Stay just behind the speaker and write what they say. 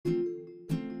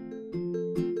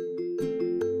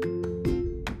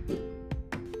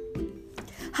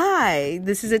Hi,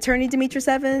 this is attorney Demetrius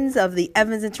Evans of the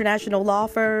Evans International Law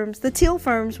Firms, the Teal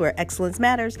Firms where excellence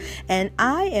matters, and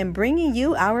I am bringing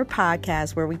you our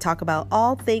podcast where we talk about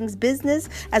all things business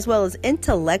as well as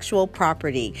intellectual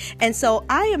property. And so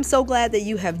I am so glad that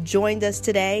you have joined us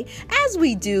today. As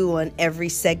we do on every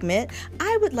segment,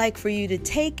 I would like for you to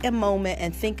take a moment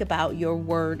and think about your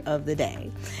word of the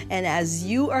day. And as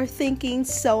you are thinking,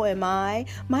 so am I.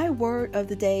 My word of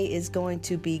the day is going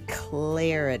to be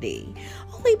clarity.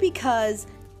 Only because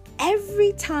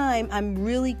every time I'm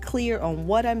really clear on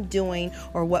what I'm doing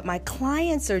or what my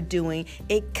clients are doing,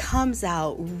 it comes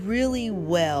out really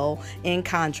well in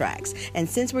contracts. And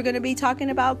since we're going to be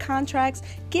talking about contracts,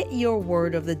 get your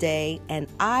word of the day and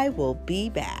I will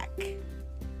be back.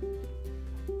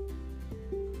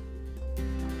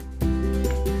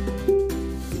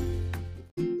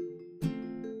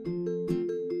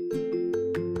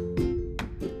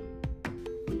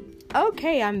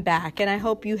 Okay, I'm back and I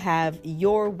hope you have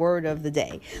your word of the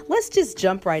day. Let's just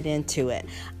jump right into it.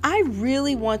 I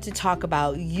really want to talk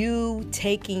about you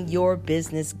taking your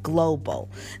business global.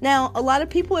 Now, a lot of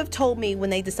people have told me when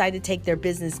they decide to take their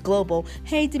business global,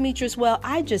 hey, Demetrius, well,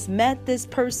 I just met this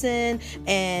person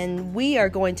and we are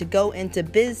going to go into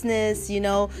business,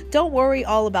 don't worry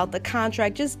all about the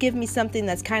contract. Just give me something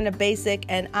that's kind of basic.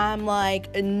 And I'm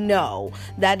like, no,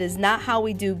 that is not how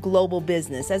we do global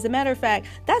business. As a matter of fact,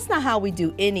 that's not how we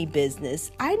do any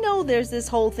business. I know there's this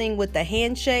whole thing with the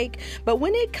handshake, but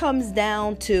when it comes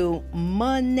down to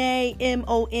money,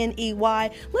 money,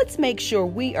 let's make sure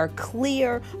we are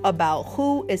clear about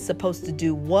who is supposed to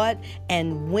do what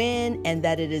and when, and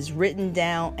that it is written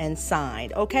down and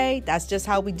signed. Okay, that's just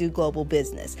how we do global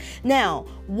business. Now,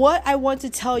 what I want to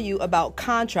tell you about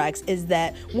contracts is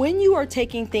that when you are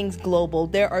taking things global,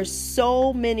 there are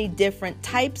so many different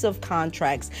types of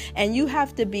contracts, and you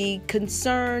have to be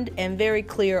concerned and very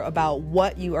clear about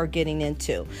what you are getting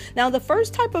into. Now, the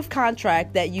first type of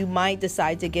contract that you might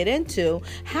decide to get into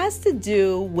has to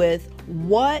do with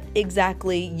what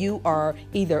exactly you are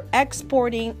either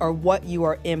exporting or what you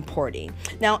are importing.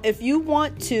 Now, if you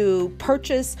want to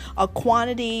purchase a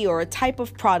quantity or a type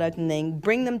of product and then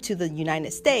bring them to the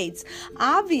United States,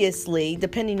 obviously,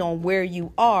 depending on where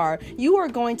you are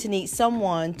going to need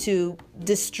someone to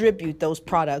distribute those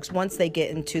products once they get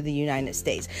into the United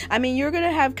States. I mean, you're going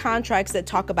to have contracts that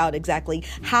talk about exactly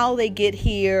how they get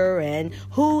here and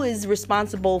who is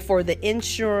responsible for the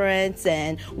insurance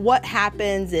and what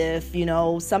happens if,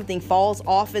 something falls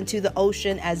off into the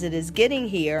ocean as it is getting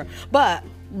here. But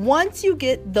once you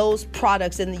get those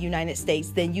products in the United States,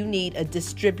 then you need a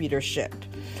distributorship.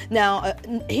 Now,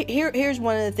 here's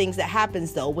one of the things that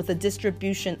happens, though. With a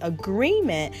distribution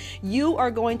agreement, you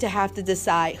are going to have to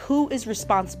decide who is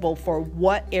responsible for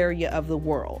what area of the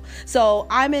world. So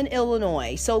I'm in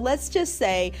Illinois. So let's just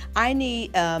say I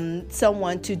need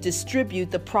someone to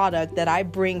distribute the product that I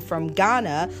bring from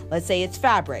Ghana. Let's say it's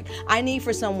fabric. I need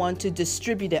for someone to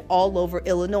distribute it all over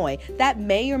Illinois. That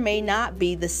may or may not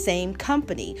be the same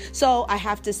company. So I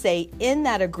have to say in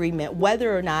that agreement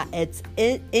whether or not it's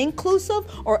inclusive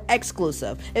or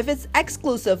exclusive. If it's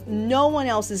exclusive, no one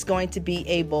else is going to be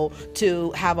able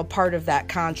to have a part of that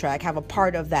contract, have a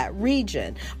part of that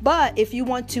region. But if you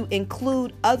want to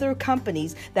include other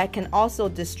companies that can also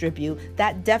distribute,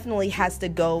 that definitely has to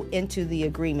go into the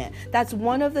agreement. That's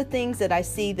one of the things that I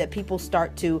see that people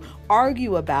start to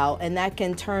argue about, and that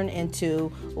can turn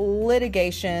into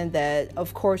litigation that,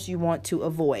 of course, you want to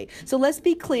avoid. So let's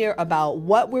be clear about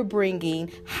what we're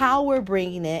bringing, how we're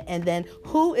bringing it, and then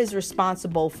who is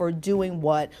responsible for doing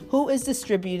what, who is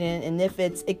distributing, and if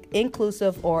it's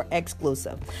inclusive or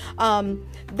exclusive.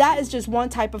 That is just one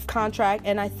type of contract,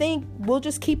 and I think we'll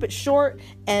just keep it short,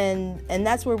 and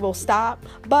that's where we'll stop.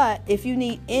 But if you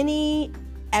need any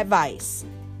advice,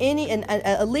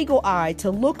 a legal eye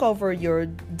to look over your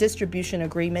distribution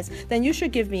agreements, then you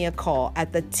should give me a call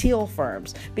at the Teal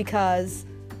Firms, because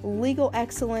legal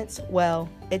excellence, well,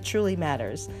 it truly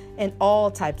matters in all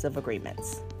types of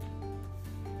agreements.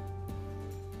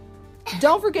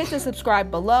 Don't forget to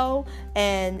subscribe below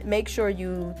and make sure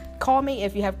you call me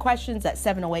if you have questions at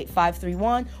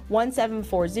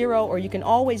 708-531-1740, or you can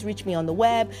always reach me on the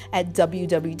web at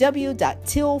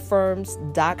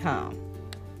www.tealfirms.com.